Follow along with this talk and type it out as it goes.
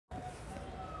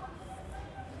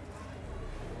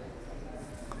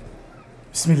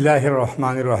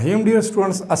Bismillahirrahmanirrahim. Dear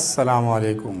students, Assalamu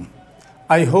alaikum.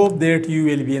 I hope that you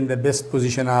will be in the best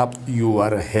position of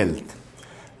your health.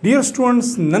 Dear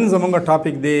students, nan zamanga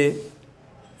topic de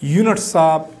units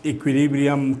of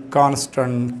equilibrium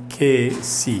constant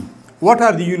Kc. What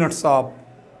are the units of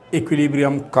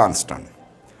equilibrium constant?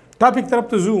 Topic taraf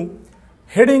tuzu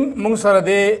heading mungsara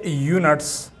de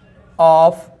units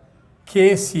of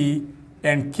Kc,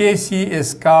 and Kc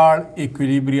is called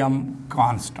equilibrium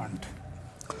constant.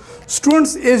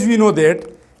 Students, as we know that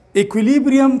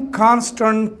equilibrium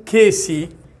constant Kc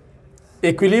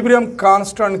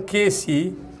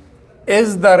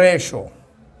is the ratio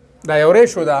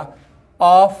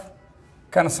of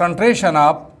concentration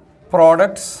of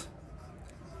products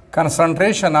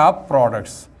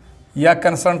या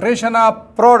concentration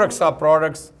of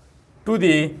products to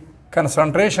the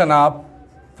concentration of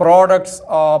products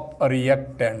of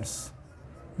reactants.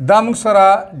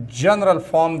 The general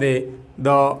form de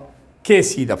the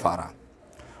Kc dafara.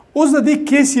 Us the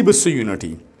Kc bus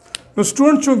unity. No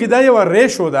student chunki da yawa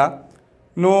ratio da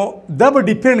no dab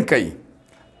depend kai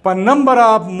pa number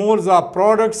of moles of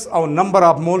products or number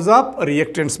of moles of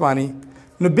reactants bani.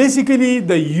 No basically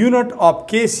the unit of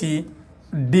Kc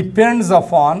depends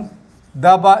upon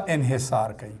daba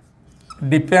inhisar kai.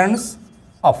 Depends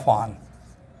upon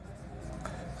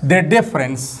the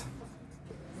difference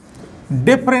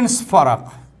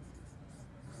farak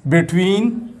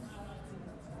between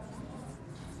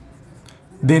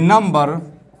the number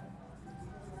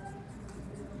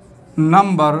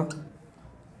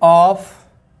of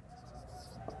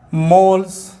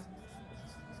moles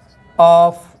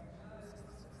of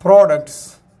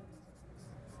products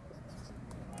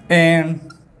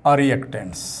and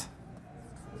reactants.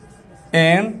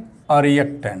 The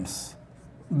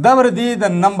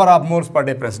number of moles per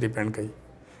difference depend kai.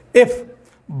 If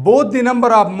both the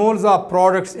number of moles of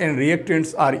products and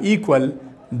reactants are equal,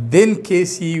 then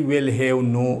Kc will have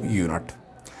no unit.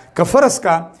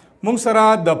 Kafaraska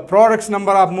mungsara the products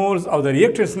number of moles or the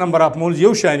reactants number of moles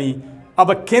yoshani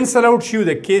aba cancel out shu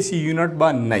the Kc unit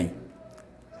ba nai.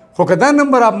 Hokada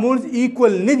number of moles equal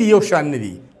nidi yoshan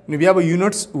nidi. Nubiaba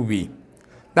units ubi.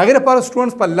 Dagera para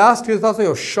students pa last year thaso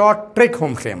yo short trick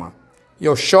home khema.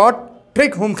 Yo short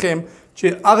trick home khem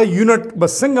che aga unit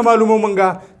basanga malumo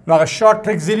manga naga short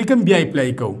trick zelikam bi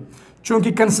apply ko.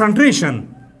 Chunki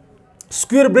concentration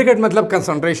square bracket मतलब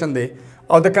concentration दे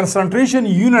और the concentration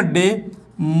unit they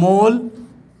mole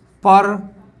per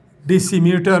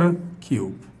decimeter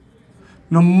cube.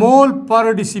 Now mole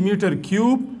per decimeter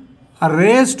cube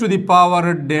raised to the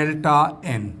power delta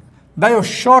n. Da yo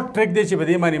short trick दे चे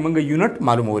बदे माने मंगा unit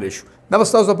मालूम हो रेशु. Da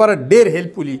बस ताऊ सपारा डेर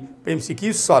helpfully पे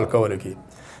MCQ solve कवर की.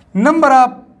 Number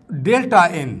of delta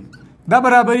n da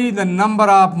बराबरी the number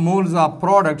of moles of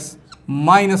products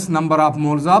minus number of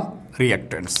moles of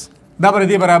reactants. Dabra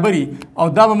de barabari or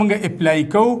dabamanga apply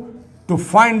ko to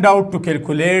find out to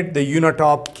calculate the unit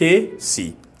of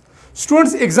Kc.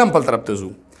 Students example taraf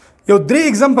tazu. Yo three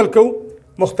example ko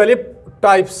mukhtalif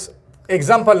types.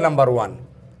 Example number 1.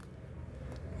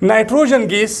 Nitrogen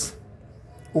gas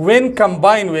when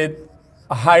combined with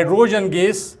hydrogen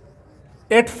gas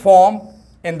it form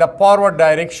in the forward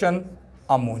direction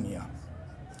ammonia.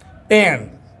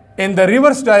 And in the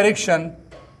reverse direction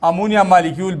ammonia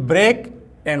molecule break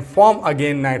and form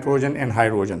again nitrogen and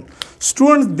hydrogen.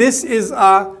 Students, this is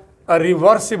a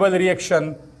reversible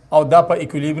reaction of the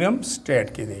equilibrium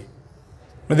state ke de.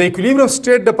 Now the equilibrium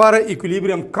state the para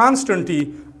equilibrium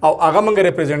constancy of agamanga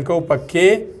represent ko pa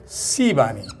Kc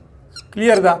bani.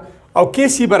 Clear da? Of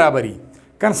Kc barabari.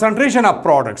 Concentration of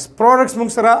products. Products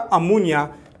mungsara ammonia.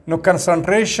 No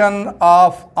concentration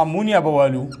of ammonia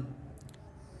bawalu.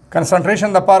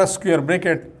 Concentration the para square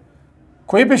bracket.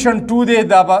 Coefficient 2 de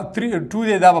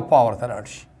daba power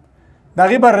tharadish.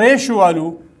 Dagiba ratio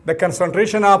alu the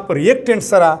concentration of reactants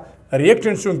sara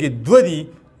reactants chunki dwadi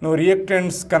no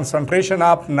reactants concentration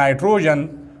of nitrogen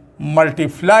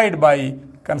multiplied by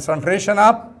concentration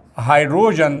of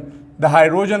hydrogen. The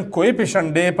hydrogen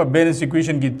coefficient de pa balance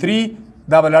equation ki 3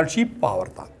 daba larchi power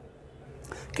tha.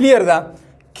 Clear da?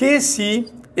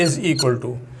 Kc is equal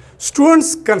to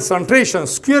students concentration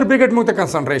square bracket mukta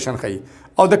concentration khai.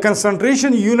 Or the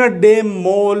concentration unit de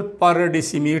mole per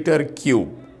decimeter cube.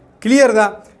 Clear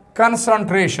the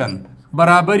concentration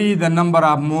barabari the number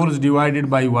of moles divided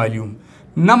by volume.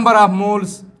 Number of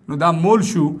moles no the mole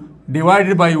shu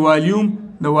divided by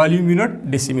volume the volume unit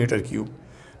decimeter cube.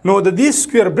 Now the this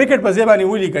square bracket pa zebani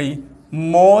uli kai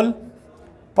mole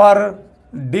per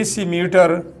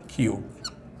decimeter cube.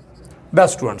 The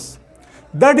students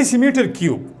the decimeter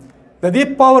cube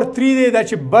the power 3 de da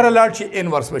che baralarchi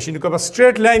inverse machine ko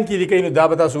straight line ki likai no da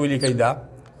bata so likai da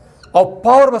او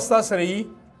پاور بستا سره ای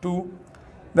 2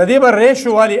 د دې به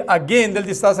ریشو والی اگین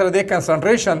دلته ستا سره د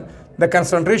کنسنټریشن د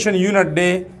کنسنټریشن یونټ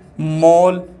دی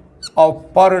مول او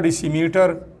پر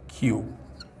ډیسیمیټر کیوب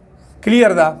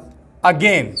کلیر ده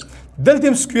اگین دلته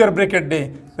هم سکویر بریکټ دی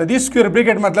د دې سکویر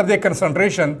بریکټ مطلب دی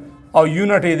کنسنټریشن او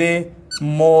یونټ یې دی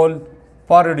مول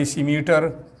پر ډیسیمیټر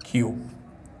کیوب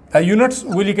دا یونټس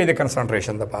ولیکئ د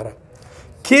کنسنټریشن دپاره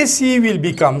KC will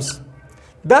becomes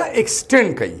دا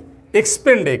extend کوي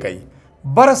expand یې کوي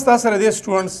بر ستا سره دی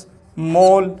سټوډنټس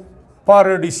مول پر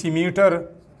ډیسیمیټر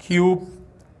کیوب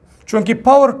چونکې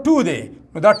پاور 2 دی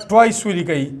نو دا ټوایس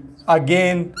ولیکئ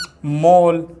اگین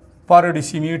مول per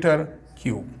decimeter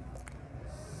cube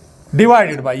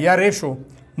divided by या ratio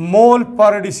mole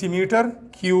per decimeter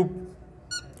cube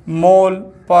mole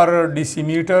per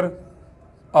decimeter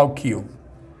او cube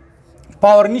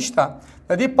power نشتا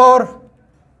د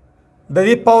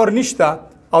دې power نشتا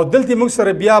او دلته موږ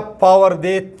سره بیا power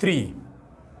دی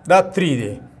 3 دا 3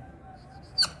 دی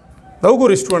دا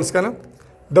وګورئ سټوډنټس کنه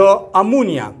د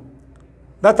امونیا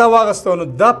دا تا واغستو نو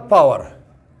دا power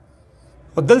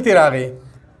او دلته راغی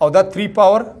او دا 3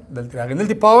 پاور دلته راغی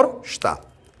دلته پاور شته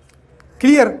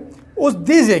کلیر اوس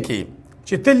دې ځای کې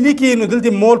چې ته لیکې نو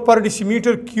دلته مول پر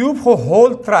ډیسیمیټر کیوب خو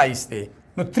هول ترایس دی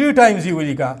نو 3 ټایمز یې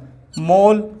ولیکه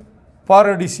مول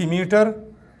پر ډیسیمیټر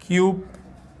کیوب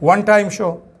 1 ټایم شو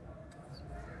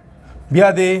بیا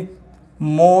دی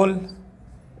مول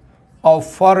او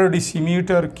پر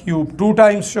ډیسیمیټر کیوب 2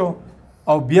 ټایمز شو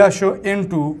او بیا شو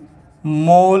انټو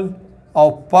مول او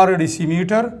پر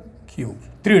ډیسیمیټر کیوب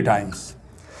 3 ټایمز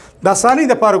د اسانۍ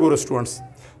دپاره ګورو سټوډنټس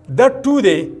دا 2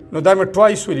 دی نو دا مې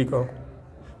ټوایس ولیکو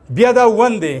بیا دا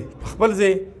 1 دی په خپل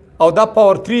ځای او دا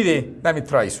پاور 3 دی دا مې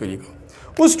ترایس ولیکو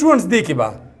اوس سټوډنټس دې کې به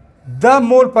دا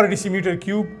مول پر ډیسیمیټر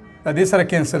کیوب د دې سره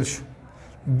کینسل شو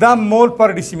دا مول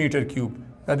پر ډیسیمیټر کیوب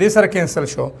د دې سره کینسل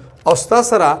شو او ستا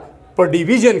سره په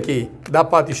ډیویژن کې دا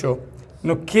پاتې شو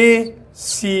نو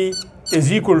KC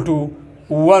is equal to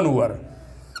 1 over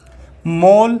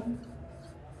mole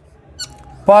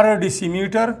per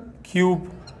decimeter cube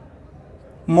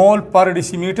mole per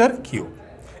decimeter cube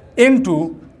into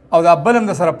او دا بل هم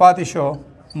د سره پاتې شو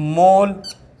مول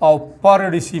او پر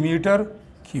ډیسیمیټر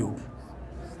کیوب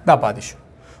دا پاتې شو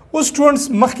اوس سټوډنټس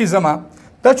مخکې ځمه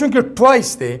دا چونکې ټوایس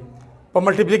دی په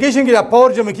ملټیپلیکیشن کې دا پاور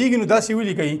جمع کېږي نو داسې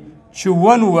ولیکئ چې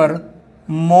 1 اوور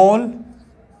مول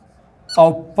او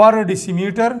پر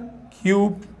ډیسیمیټر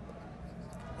کیوب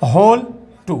هول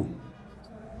 2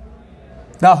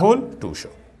 دا هول 2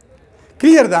 شو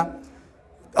کلیر ده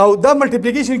او دا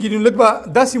ملټیپلیکیشن کې نو لږ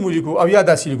به داسې مو لیکو او یا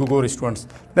داسې لیکو ګورئ سټوډنټس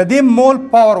د دې مول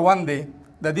پاور 1 دی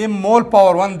د دې مول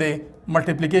پاور 1 دی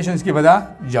ملټیپلیکیشنز کې به دا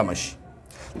جمع شي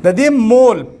د دې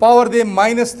مول پاور دی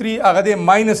 -3 هغه دی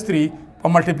 -3 په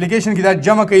ملټیپلیکیشن کې دا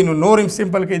جمع کوي نو نور هم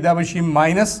سمپل کوي دا به شي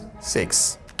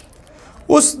 -6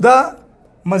 اوس دا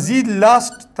مزید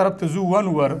لاست طرف ته ځو 1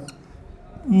 اوور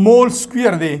مول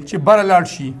سکویر دی چې بره لاړ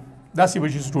شي داسې به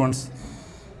شي سټوډنټس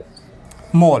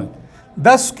مول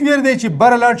دا سکویر دی چې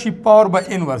بره لاړ شي پاور به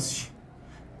انورس شي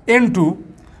انټو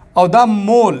او دا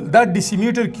مول دا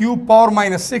ډیسیمیټر کیوب پاور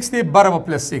 -6 دی بره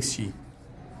به +6 شي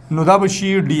نو دا به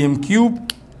شي DM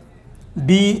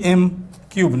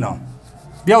کیوب نه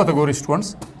بیا ورته ګورئ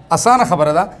سټوډنټس اسانه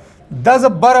خبره ده دا زه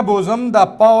بره بوزم دا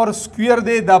پاور سکویر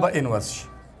دی دا به انورس شي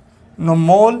نو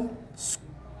مول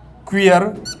سکویر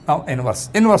او انورس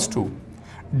 2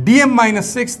 DM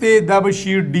 -6 دی دا به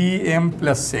شي DM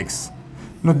 +6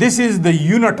 Now this is the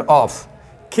unit of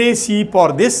KC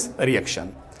for this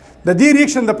reaction. د دې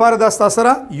ریاکشن د پاره دا ستاسو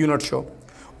سره یونټ شو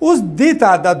اوس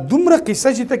دیتا دا دومره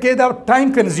قصه چې ته کې دا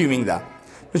ټایم کنزیومینګ ده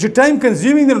چې ټایم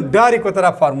کنزیومینګ د ډایرکټ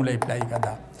وتره فارموله اپلای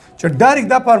کړه چې ډایرکټ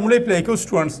دا فارموله اپلای کوو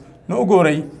سټوډنټس نو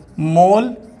ګورئ مول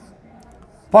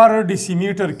پر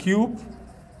ډیسیمیټر کیوب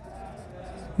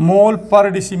مول پر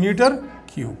ډیسیمیټر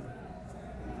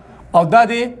کیوب او دا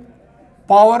دی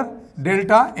پاور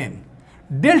ډیلټا n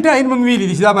Delta in موږ ویلي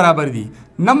دي چې دا برابر دي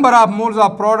number of moles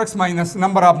of products minus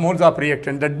number of moles of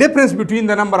reactant the difference between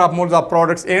the number of moles of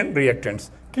products and reactants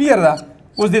clear ده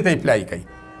اوس دې ته اپلای کوي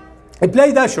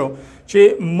اپلای دا شو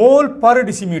چې mole per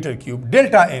decimeter cube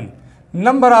delta n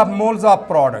number of moles of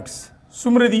products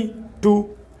څومره دي 2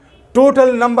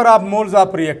 total number of moles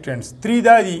of reactants 3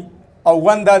 دا دي او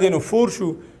 1 دا دي نو 4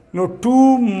 شو نو 2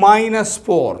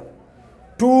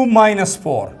 minus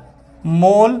 4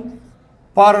 mole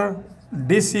per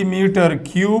decimeter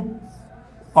cube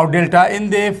or delta n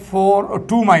de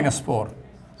 2 minus 4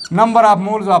 number of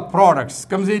moles of products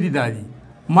comes in the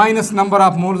minus number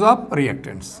of moles of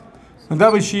reactants so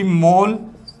that will be mole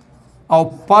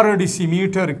or per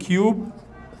decimeter cube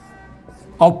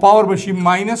or power will be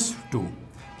 -2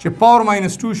 so power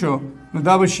 -2 show so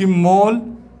that will be mole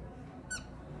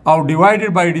او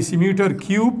divided by decimeter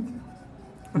cube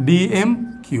dm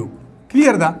cube.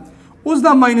 کلیر ده؟ اوس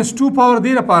دا ماینس 2 پاور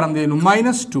دی لپاره هم دی نو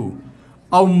ماینس 2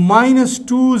 او ماینس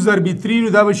 2 ضرب 3 نو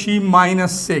دا بشي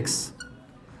ماینس 6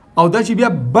 او دا چې بیا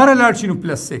بره لاړ شي نو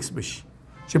پلس 6 بشي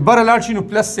چې بره لاړ شي نو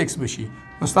پلس 6 بشي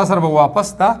نو ستا سره به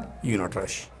واپس دا یونټ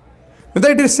راشي. نو دا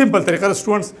ډېر سمپل طریقه ده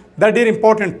سټوډنټس دا ډېر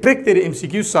امپورټنټ ټریک دی د ام سی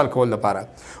کیو سالو کولو لپاره.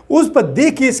 اوس په دې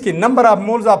کیس کې نمبر آف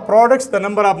مولز آف پروډکټس د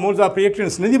نمبر آف مولز آف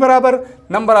ریاکټنټس نه دي برابر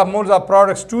نمبر آف مولز آف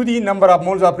پروډکټس 2 دي نمبر آف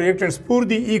مولز آف ریاکټنټس 4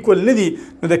 دي ایکوال نه دي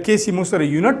نو د کیس یې موږ سره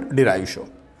یونټ ډیرایو شو.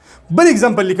 بل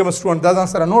اگزامپل لیکم سټوډنټ دا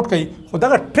ځان سره نوٹ کړئ خو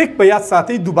دغه ټریک په یاد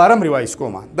ساتئ دوباره هم ریوایز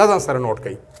کوم دا ځان سره نوٹ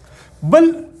کړئ. بل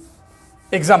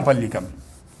اگزامپل لیکم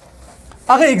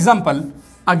هغه اگزامپل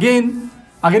اگین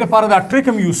هغه لپاره دا ټریک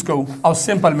هم یوز کوو او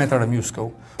سمپل میتھډ هم یوز کوو.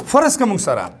 فرض که موږ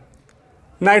سره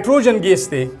نایټروجن ګیس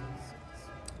دی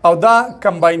او دا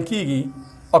کمباین کیږي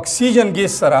اکسیجن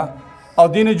ګیس سره او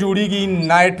دینه جوړیږي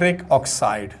نایټریک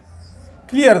اکساید.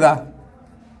 کلیر ده؟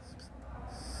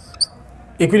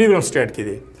 ایکویلیبریم سټیټ کې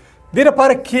دی. دې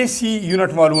لپاره کې سی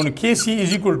یونټ معلومونه کې سی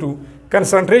از ایکول ټو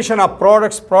کنسنټریشن اف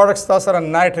پروډکټس تا سره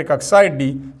نایټریک اکساید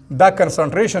دی دا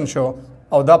کنسنټریشن شو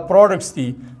او دا پروډکټس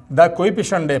دي دا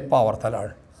کویفیشنټ دی پاور ته لاړ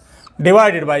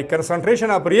divided by concentration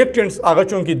of reactants هغه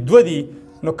چونکې دوه دي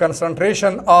نو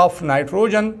concentration of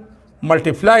nitrogen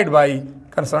multiplied by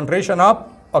concentration of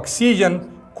oxygen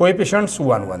coefficients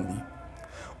 1 دي.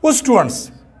 اوس سټوډنټس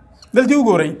دلته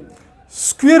وګورئ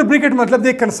سکویر بریکٹ مطلب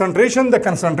دی کنسنټریشن د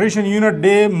کنسنټریشن یونټ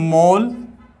دی مول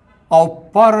او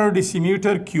پر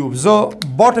ډیسیمیټر کیوب. زه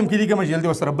باټم کې لیکم چې جلدی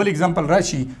ورسره بل اگزامپل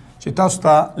راشي چې تاسو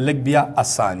ته لږ بیا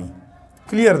اساني.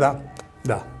 کلیر ده؟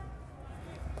 دا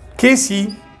KC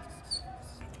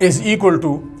is equal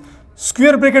to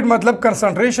square bracket मतलब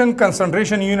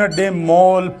concentration unit they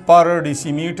mole per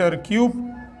decimeter cube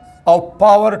of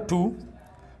power 2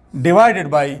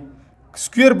 divided by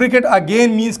square bracket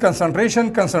again means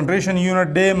concentration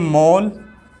unit they mole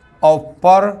of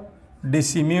per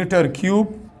decimeter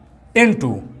cube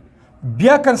into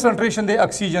بیا concentration they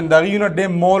oxygen دا unit they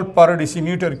mole per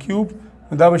decimeter cube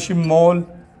دا بشي mole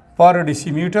per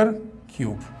decimeter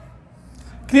cube.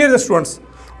 Clear the students?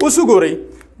 اوس وګورئ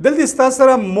دلته ستاسو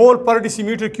سره مول پر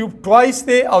ډیسیمیټر کیوب ټوایس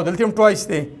دی او دلته هم ټوایس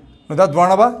دی نو دا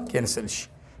دواړه به کینسل شي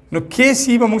نو کې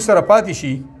سی به موږ سره پاتې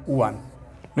شي 1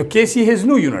 نو کې سی هیز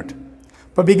نو یونټ.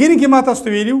 په بګینګ کې ما تاسو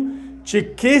ته ویلو چې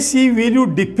کې سی ویلیو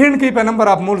ډیپینډ کوي په نمبر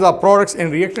اف مولز اف پروډکټس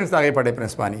اینڈ ریاکټنټس هغه په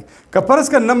ډیفرنس باندې. که فرض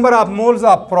کړه نمبر اف مولز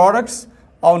اف پروډکټس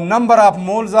او نمبر اف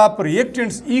مولز اف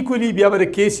ریاکټنټس ایکولی بیا به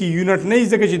کې سی یونټ نه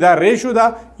ځکه چې دا ریشو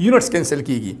دا یونټس کینسل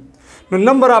کیږي. نو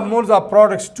نمبر اف مولز اف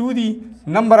پروډکټس 2 دي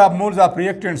نمبر اف مولز اف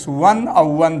ریاکټنټس 1 او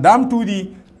 1 دام 2 دي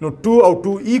نو 2 او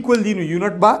 2 ایکوال دي نو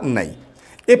یونټ با نه.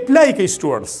 اپلای کوي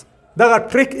سټوډنټس دغه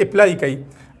ټریک اپلای کوي.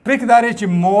 ټریک دا دی چې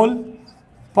مول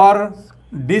پر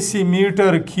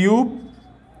ډیسیمیټر کیوب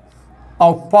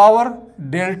او پاور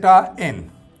ډیلټا ان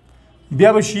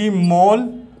بیا به شي مول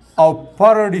او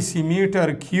پر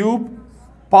ډیسیمیټر کیوب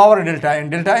پاور ډیلټا ان.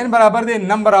 ډیلټا ان برابر دی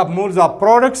نمبر اف مولز اف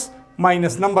پروډکټس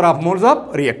minus number of moles of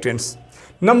reactants.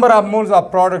 Number of moles of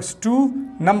products 2,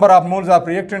 number of moles of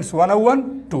reactants 101,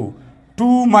 2.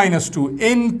 2 minus 2,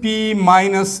 NP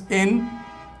minus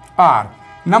NR.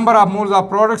 Number of moles of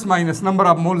products minus number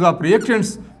of moles of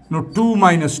reactants, no 2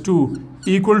 minus 2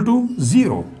 equal to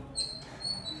 0.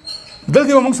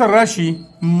 دلته موږ سره راشي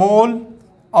مول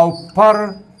او پر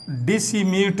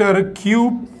decimeter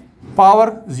cube power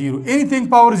 0. Anything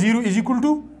power 0 is equal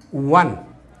to 1.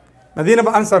 ندینه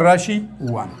به انسر راشي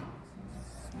 1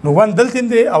 نو 1 دلته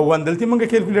دی او 1 دلته موږ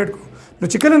کیلکولیټ کو نو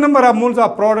چې کله نمبر اف مولز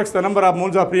اف پروډکټس د نمبر اف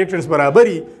مولز اف ریاکټنټس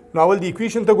برابري نو اول دی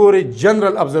اکویشن ته ګوري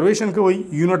جنرال ابزرویشن کوي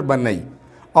یونټ بنئ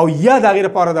او یا د غیر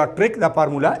لپاره دا ټریک دا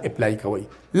فارمولا اپلای کوي.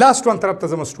 لاست وان طرف ته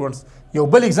زموږ سټوډنټس یو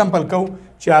بل اگزامپل کو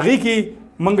چې هغه کې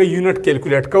موږ یونټ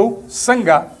کیلکولیټ کو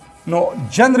څنګه نو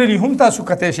جنرالي هم تاسو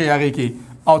کته شي هغه کې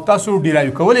او تاسو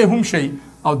ډیرایو کولای هم شي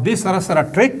او د سره سره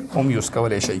ټریک هم یوز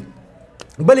کولای شي.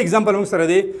 بل اگزامپل موږ سره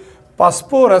دی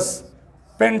فاسفورس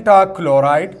پینټا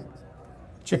کلوراید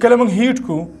چې کله موږ هیټ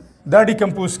کو دا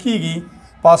ډیکمپوز کیږي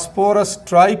فاسفورس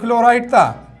ټرای کلوراید ته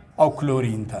او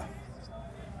کلورین ته.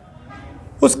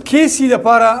 اوس کې سی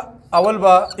لپاره اول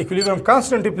با ایکویلیبریم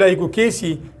کانسټنټ اپلای کو. کې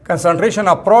سی کنسنټریشن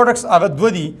اف پروډکټس هغه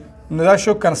دوه دي نو دا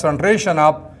شو کنسنټریشن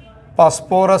اف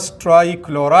فاسفورس ټرای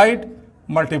کلوراید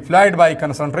ملټیپلایډ بای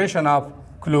کنسنټریشن اف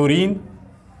کلورین.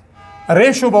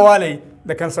 ریشو بوالی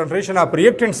د کنسنټریشن اف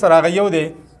ریاکټنټ سره هغه یو دی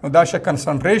نو دا شه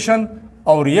کنسنټریشن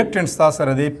او ریاکټنټ تا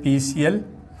سره دی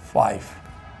PCl5.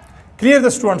 کلیر د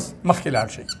سټوډنټس مخکې لاړ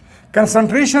شي.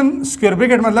 کنسنټریشن سکویر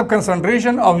بریکټ مطلب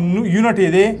کنسنټریشن او یونټ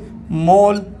یې دی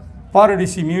مول پر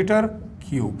ډیسیمیټر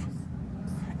کیوب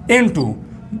انټو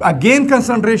again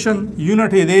concentration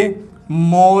unit is a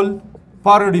mole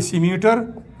per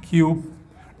decimeter cube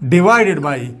divided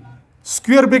by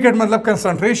square bracket मतलब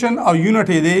concentration और unit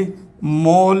is a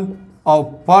mole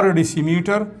of per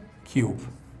decimeter cube.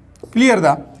 Clear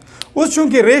दा? उस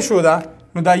चूंकि ratio दा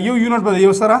नो दा यो unit बदा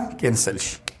यो सारा cancel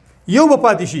she. यो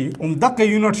बपाती शी दक्के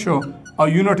unit शो और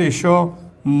unit show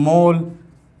mole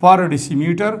per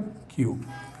decimeter cube.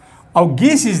 और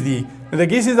gases दी the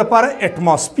gases are para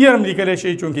atmosphere हम लिखले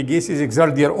शे चूंकि gases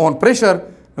exert their own pressure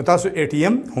no तासो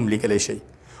ATM हम लिखले शे.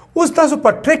 उस तासो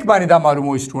पर ट्रिक बानी दा मालूम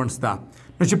हो स्टूडेंट्स दा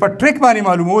नो ची पर ट्रिक बानी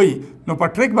मालूम होई नो पर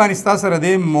ट्रिक बानी तासो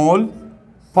रदे मोल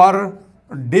पर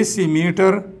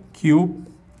decimetre cube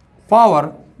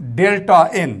power delta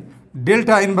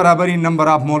n बराबरी number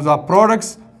of moles of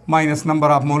products minus number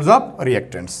of moles of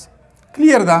reactants.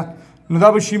 Clear दा नो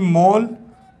दा बशी मोल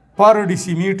पर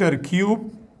decimetre cube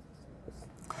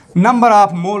number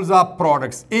of moles of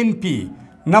products NP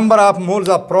number of moles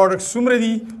of products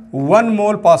sumredi 1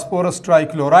 mole phosphorus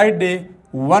trichloride de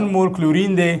 1 mole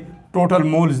chlorine de total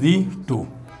moles di 2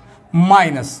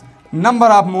 minus number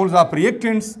of moles of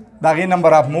reactants dage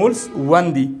number of moles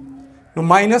 1 di no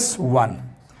minus 1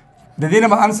 de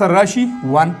dena answer rashi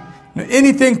 1 no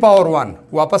anything power 1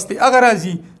 wapas te agar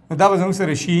aji no da bazang se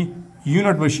rashi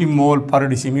unit bashi mole per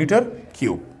decimeter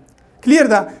cube. Clear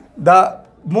da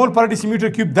mole per decimeter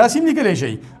cube دا سیم لیکلی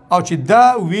شي او چې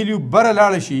دا ویلیو بره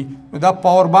لاړ شي نو دا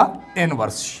پاور با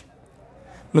انورس شي.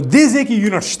 نو دې ځای کې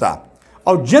یونټ شته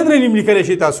او جنرالي لیکلی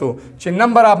شي تاسو چې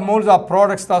نمبر اف مولز اف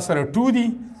پروډکټس تاسو سره 2 دي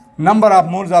نمبر اف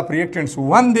مولز اف ریاکټنټس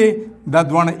 1 دي دا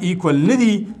دوه ایکوال نه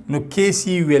دي نو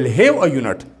KC will have a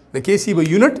unit د KC به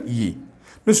یونټ یي.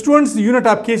 نو سټوډنټس یونټ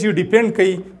اف KC ډیپند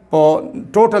کوي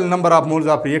total number of moles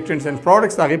of reactants and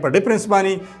products आगे पर difference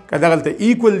बानी कदा गलते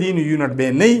equal दिन unit बे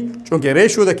नहीं चूँकि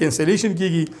ratio the cancellation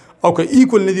की और का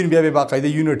equal नहीं दिन बे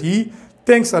बाकायदे unit ही.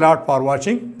 Thanks a lot for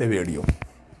watching the video.